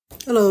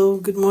Hello,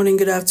 good morning,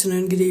 good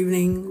afternoon, good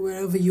evening,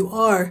 wherever you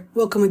are.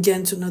 Welcome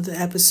again to another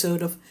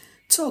episode of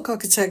Talk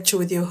Architecture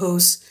with your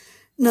host,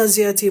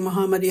 Naziati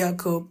Muhammad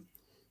Yaakob.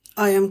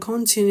 I am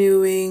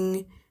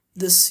continuing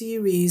the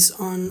series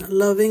on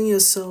loving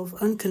yourself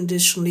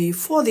unconditionally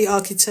for the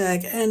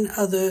architect and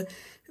other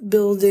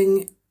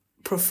building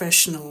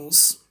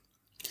professionals.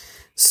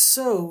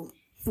 So,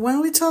 when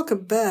we talk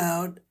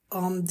about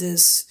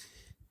this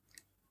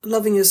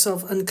loving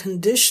yourself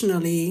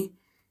unconditionally,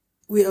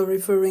 we are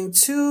referring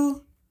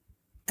to,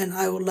 and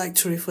I would like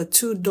to refer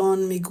to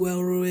Don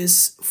Miguel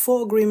Ruiz's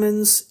 4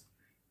 Agreements.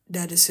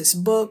 That is his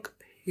book.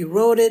 He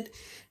wrote it.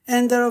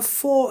 And there are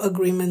 4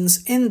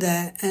 agreements in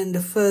there. And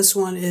the first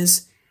one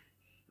is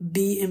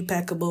be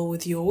impeccable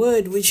with your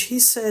word, which he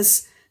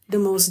says the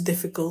most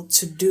difficult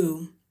to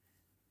do.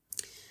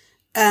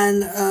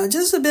 And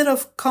just a bit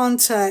of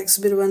context,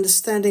 a bit of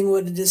understanding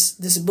what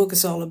this book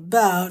is all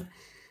about.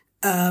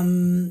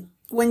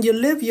 When you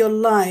live your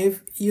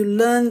life, you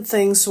learn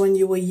things when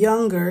you were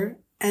younger,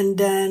 and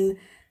then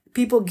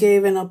people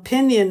gave an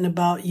opinion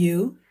about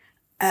you,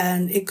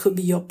 and it could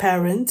be your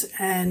parent.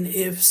 And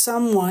if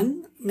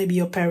someone, maybe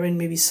your parent,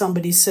 maybe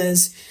somebody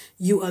says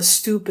you are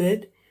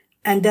stupid,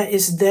 and that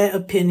is their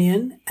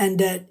opinion, and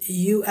that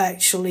you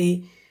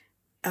actually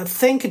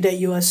think that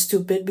you are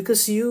stupid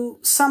because you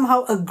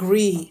somehow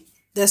agree.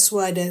 That's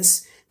why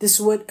there's this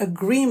word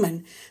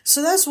agreement.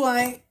 So that's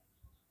why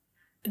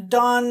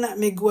Don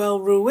Miguel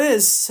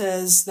Ruiz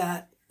says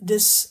that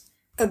this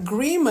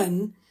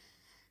agreement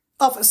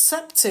of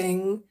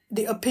accepting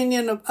the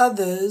opinion of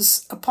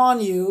others upon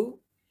you,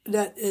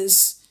 that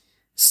is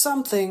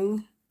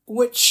something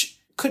which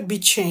could be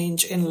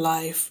changed in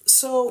life.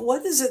 So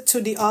what is it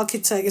to the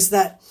architect is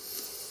that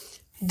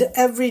the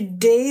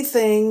everyday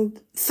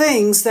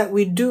things that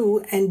we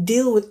do and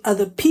deal with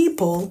other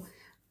people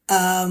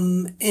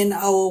in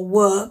our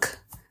work,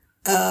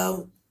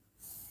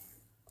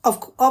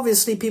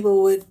 obviously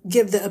people would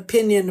give their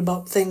opinion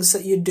about things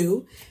that you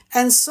do,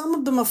 and some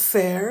of them are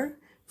fair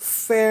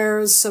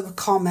sort of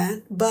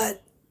comment,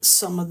 but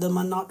some of them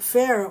are not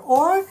fair,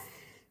 or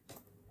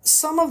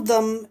some of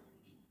them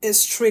is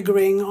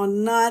triggering or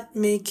not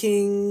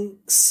making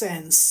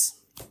sense.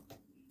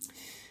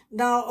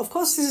 Now, of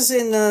course, this is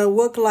in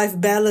work-life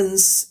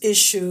balance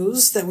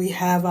issues that we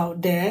have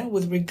out there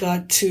with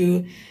regard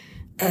to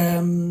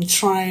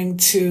trying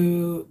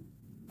to,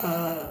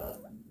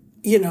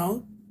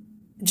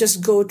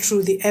 just go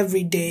through the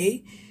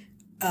everyday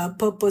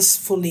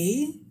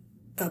purposefully,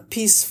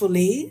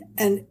 peacefully,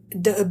 and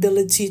the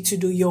ability to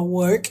do your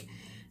work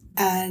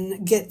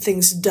and get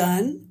things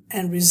done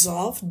and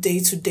resolved day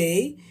to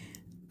day.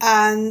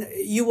 And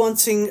you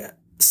wanting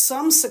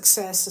some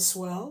success as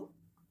well.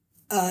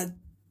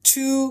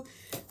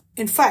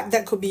 In fact,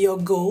 that could be your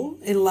goal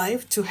in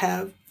life, to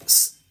have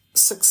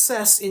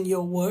success in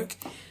your work.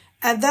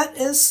 And that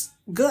is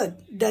good.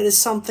 That is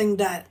something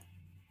that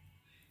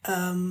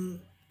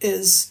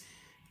is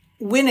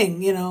winning,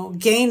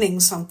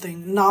 gaining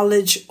something,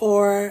 knowledge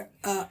or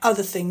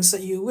other things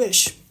that you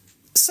wish.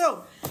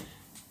 So,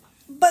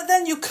 but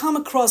then you come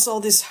across all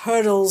these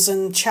hurdles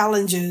and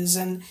challenges,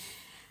 and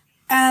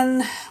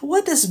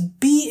what does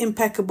be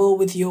impeccable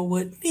with your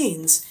word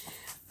means?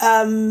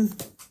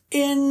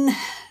 In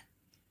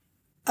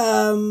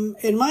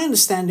my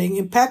understanding,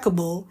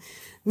 impeccable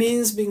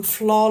means being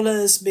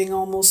flawless, being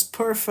almost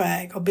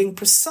perfect, or being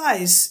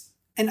precise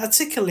and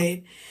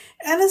articulate.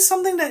 And it's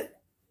something that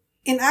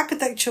in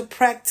architecture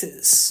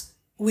practice,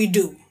 we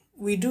do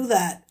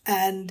that.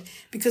 And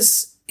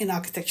because in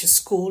architecture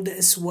school, that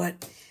is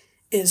what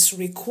is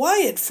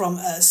required from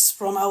us,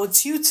 from our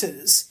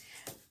tutors.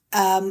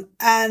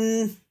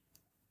 And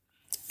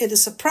it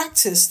is a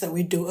practice that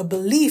we do, a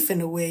belief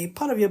in a way,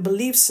 part of your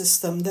belief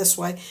system. That's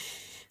why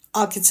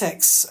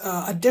architects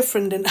are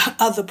different than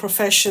other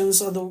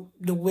professions, or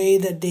the way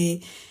that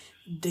they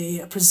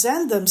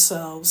present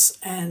themselves.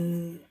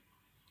 And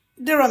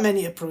there are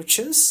many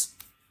approaches.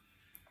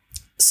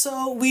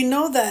 So we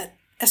know that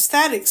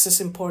aesthetics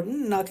is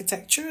important in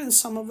architecture, and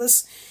some of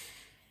us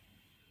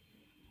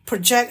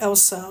project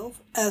ourselves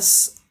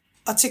as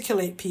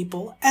articulate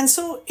people. And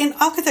so in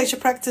architecture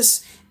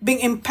practice,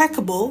 being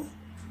impeccable,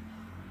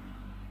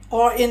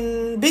 or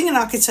in being an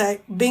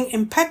architect, being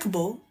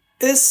impeccable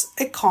is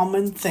a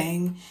common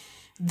thing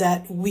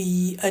that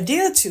we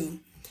adhere to.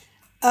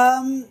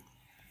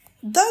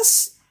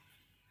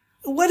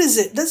 What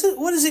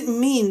does it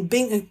mean,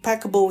 being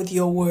impeccable with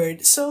your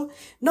word? So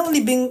not only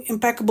being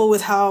impeccable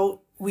with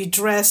how we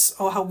dress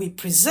or how we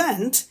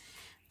present,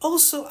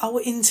 also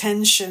our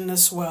intention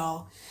as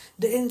well.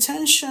 The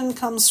intention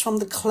comes from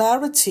the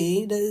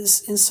clarity that is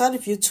inside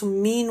of you to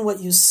mean what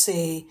you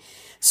say.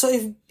 So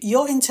if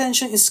your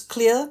intention is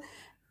clear,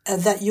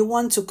 that you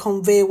want to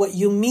convey what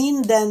you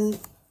mean, then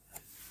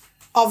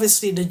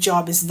obviously the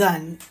job is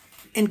done.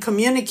 In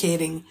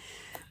communicating,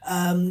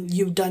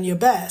 you've done your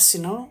best,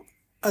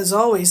 As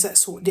always,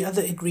 that's the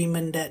other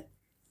agreement that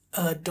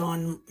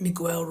Don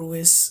Miguel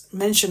Ruiz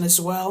mentioned as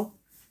well.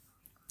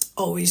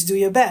 Always do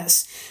your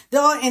best.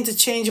 They're all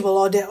interchangeable,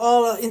 or they're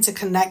all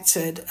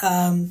interconnected.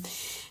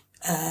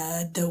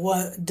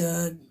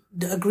 the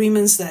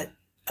agreements that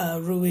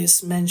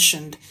Ruiz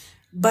mentioned.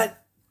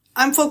 But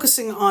I'm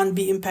focusing on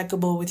be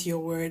impeccable with your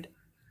word.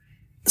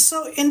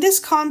 So in this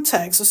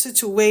context or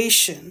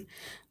situation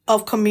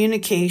of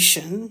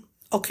communication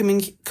or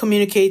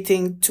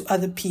communicating to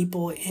other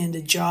people in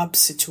the job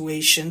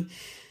situation,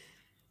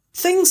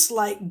 things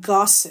like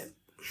gossip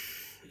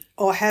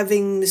or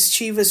having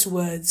mischievous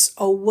words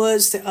or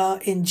words that are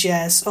in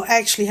jest or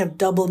actually have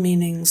double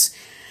meanings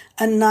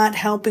are not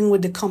helping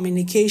with the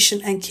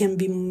communication and can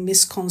be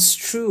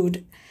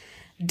misconstrued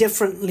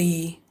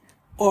differently,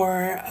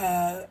 or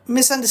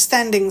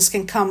misunderstandings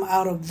can come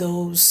out of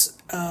those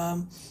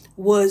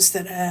words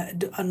that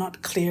are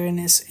not clear in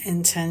its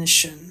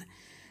intention.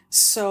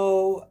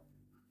 So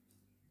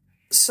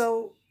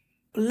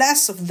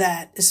less of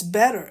that is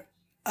better.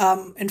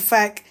 In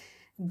fact,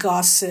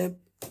 gossip,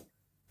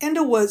 in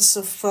the words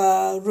of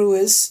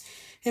Ruiz,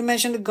 he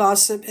mentioned that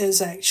gossip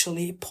is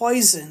actually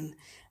poison.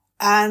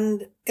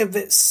 And if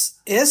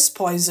is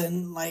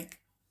poison, like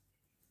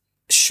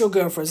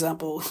sugar, for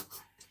example,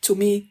 to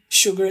me,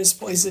 sugar is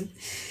poison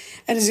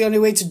and it's the only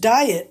way to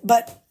diet.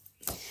 But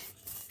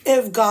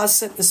if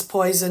gossip is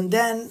poison,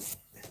 then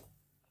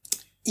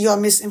you are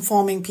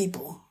misinforming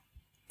people.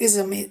 It's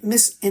a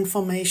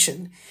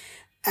misinformation.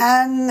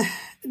 And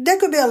there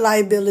could be a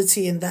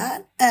liability in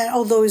that. And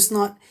although it's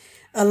not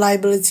a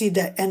liability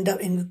that end up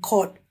in the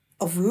court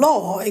of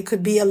law, it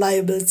could be a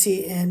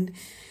liability in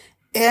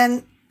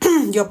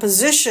your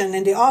position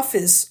in the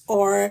office,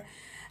 or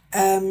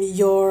how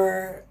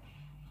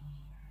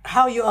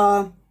you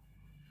are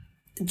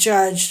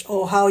judged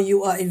or how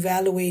you are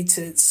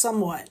evaluated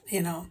somewhat,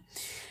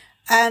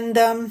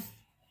 And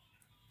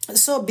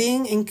so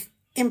being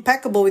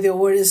impeccable with your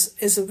word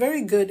is a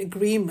very good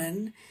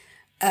agreement,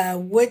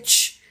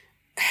 which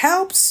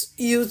helps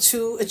you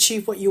to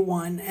achieve what you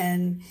want.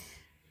 And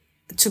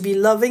to be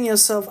loving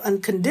yourself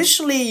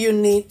unconditionally, you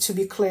need to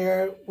be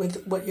clear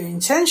with what your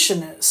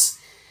intention is.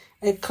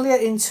 A clear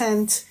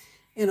intent,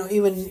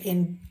 even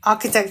in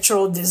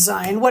architectural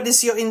design, what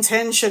is your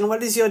intention?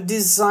 What is your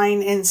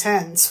design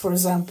intent, for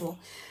example?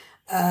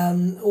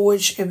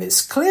 Which, if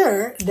it's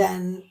clear,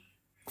 then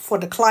for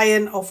the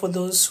client or for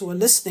those who are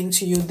listening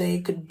to you, they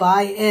could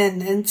buy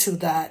into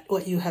that,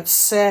 what you have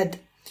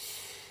said.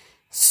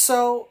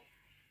 So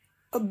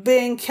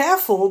being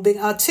careful, being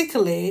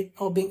articulate,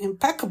 or being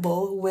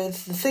impeccable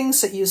with the things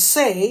that you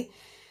say,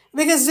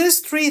 because these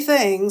three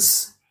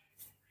things,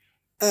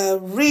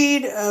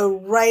 read,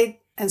 write,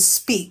 and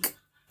speak.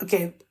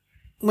 Okay,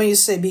 when you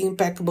say being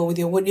impeccable with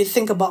your word, you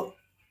think about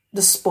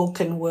the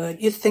spoken word.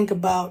 You think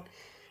about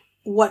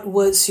what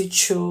words you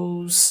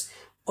choose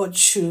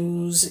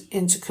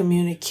and to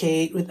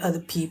communicate with other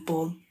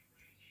people.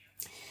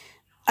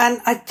 And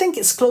I think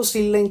it's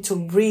closely linked to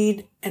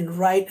read and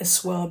write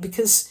as well,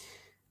 because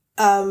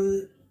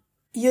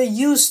you're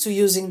used to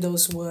using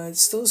those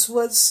words. Those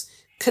words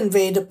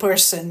convey the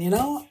person,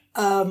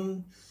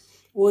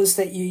 words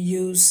that you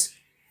use.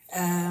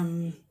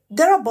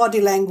 There are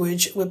body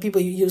language where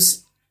people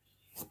use,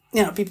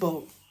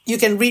 you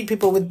can read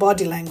people with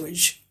body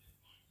language.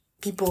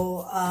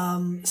 People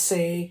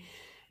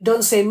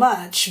don't say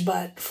much,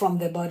 but from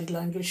their body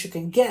language you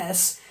can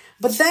guess.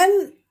 But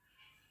then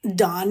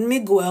Don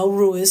Miguel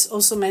Ruiz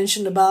also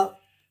mentioned about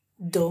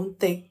don't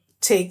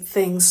take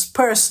things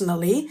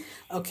personally,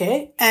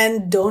 okay,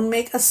 and don't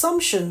make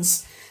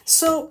assumptions.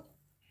 So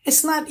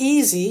it's not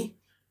easy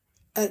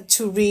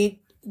to read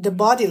the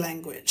body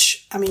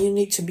language. I mean, you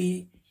need to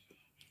be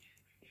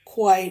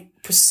quite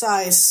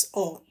precise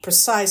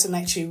in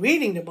actually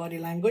reading the body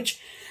language.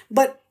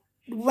 But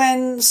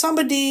when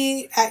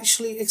somebody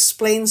actually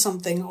explains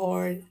something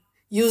or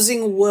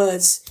using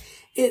words,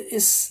 it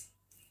is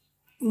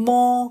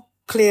more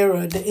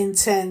clearer, the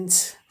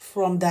intent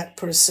from that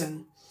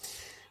person.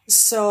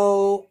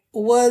 So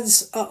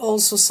words are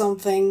also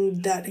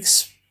something that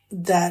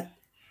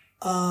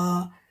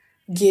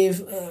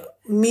give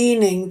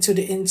meaning to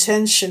the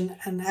intention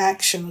and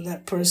action of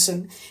that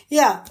person.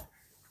 Yeah,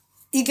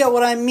 you get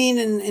what I mean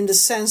in the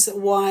sense that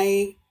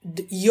why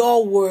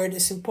your word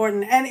is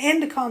important. And in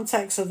the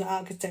context of the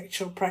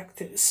architectural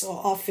practice or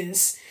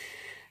office,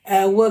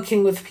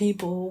 working with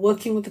people,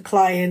 working with the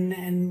client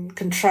and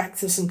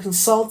contractors and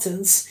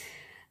consultants,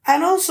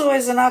 and also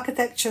as an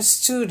architecture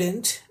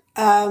student,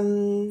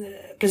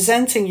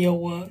 presenting your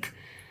work,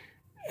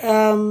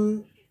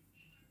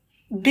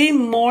 be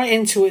more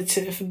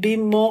intuitive, be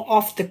more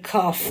off the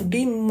cuff,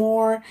 be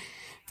more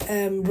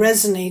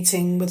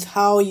resonating with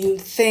how you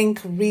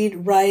think,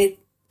 read, write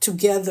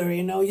together.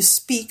 You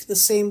speak the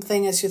same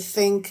thing as you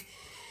think.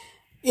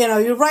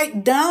 You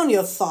write down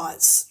your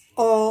thoughts,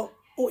 or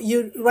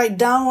you write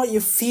down what you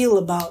feel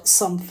about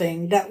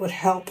something. That would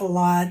help a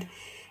lot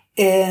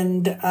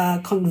in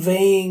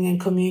conveying and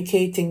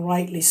communicating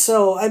rightly.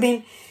 So, I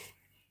mean,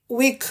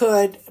 we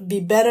could be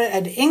better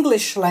at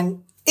English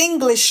language.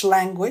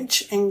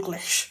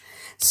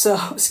 So,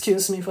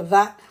 excuse me for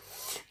that.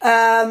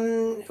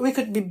 We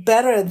could be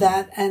better at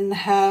that and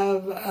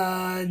have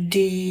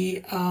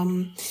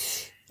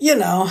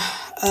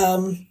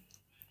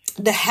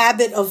the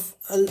habit of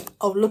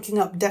looking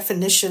up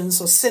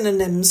definitions or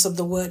synonyms of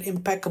the word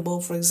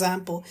impeccable, for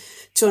example,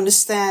 to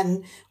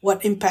understand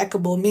what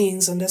impeccable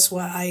means. And that's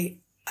why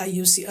I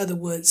use the other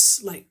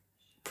words like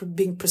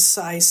being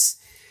precise.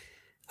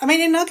 I mean,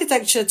 in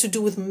architecture, to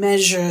do with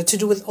measure, to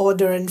do with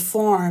order and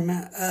form,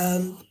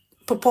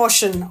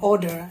 proportion,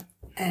 order,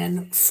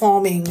 and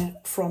forming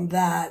from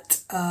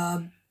that,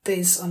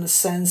 based on a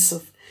sense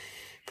of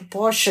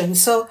proportion.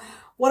 So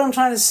what I'm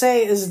trying to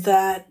say is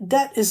that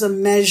is a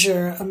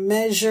measure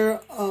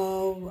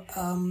of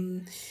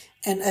an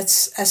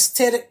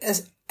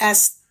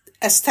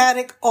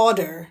aesthetic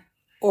order,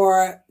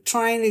 or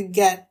trying to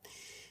get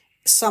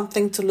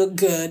something to look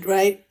good,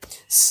 right?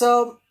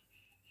 So,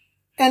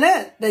 and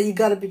that you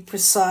got to be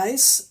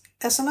precise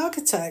as an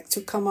architect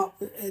to come up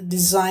with a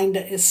design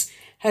that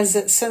has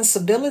that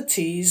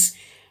sensibilities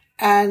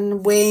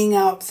and weighing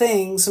out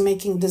things,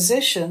 making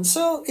decisions.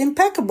 So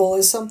impeccable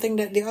is something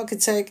that the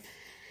architect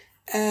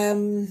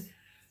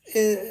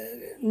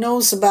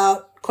knows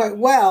about quite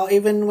well,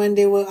 even when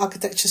they were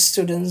architecture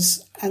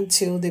students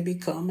until they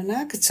become an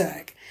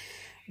architect.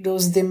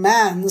 Those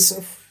demands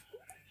of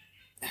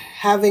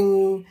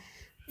having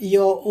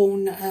your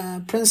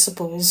own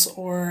principles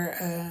or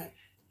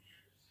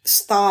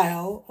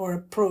style or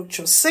approach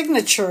or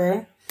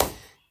signature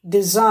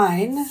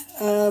design,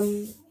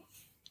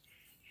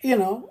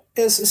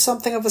 is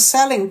something of a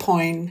selling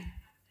point,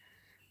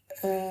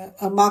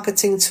 a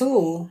marketing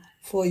tool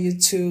for you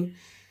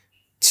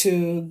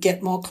to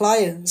get more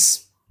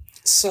clients.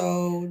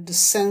 So the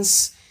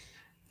sense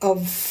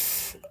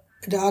of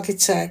the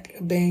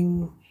architect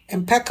being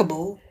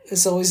impeccable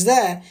is always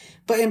there.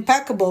 But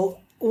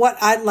impeccable, what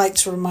I'd like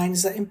to remind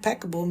is that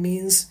impeccable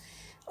means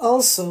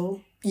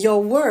also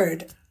your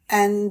word.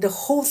 And the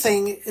whole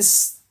thing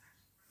is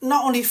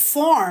not only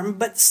form,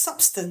 but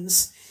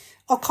substance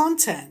or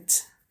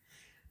content.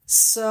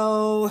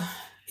 So,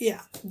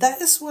 yeah,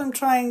 that is what I'm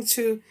trying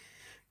to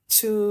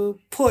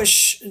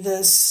push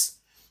this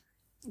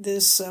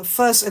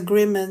first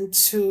agreement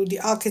to the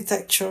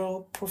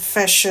architectural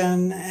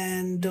profession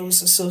and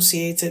those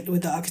associated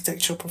with the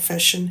architectural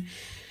profession.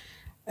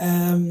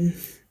 I'm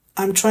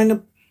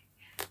trying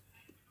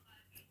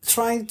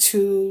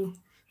to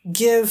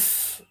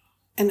give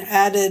an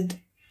added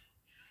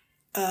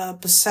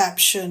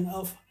perception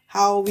of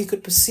how we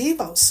could perceive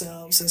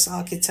ourselves as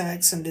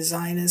architects and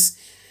designers,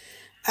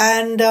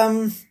 and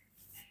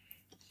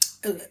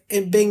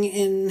being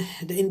in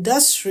the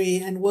industry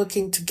and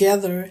working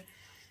together.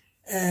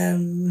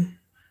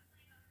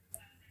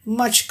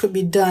 Much could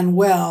be done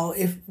well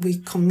if we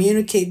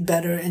communicate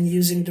better and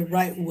using the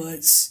right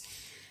words,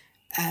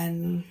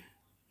 and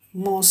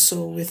more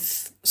so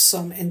with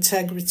some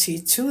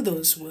integrity to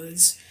those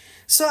words.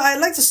 So I'd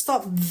like to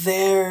stop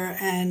there,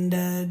 and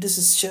this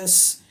is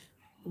just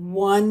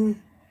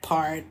one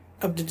part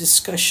of the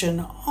discussion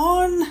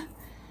on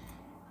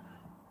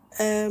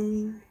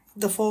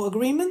the 4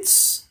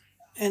 agreements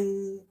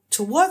and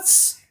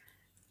towards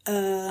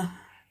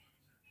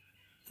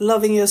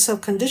loving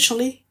yourself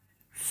conditionally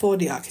for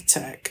the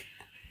architect.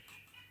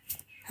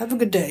 Have a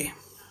good day.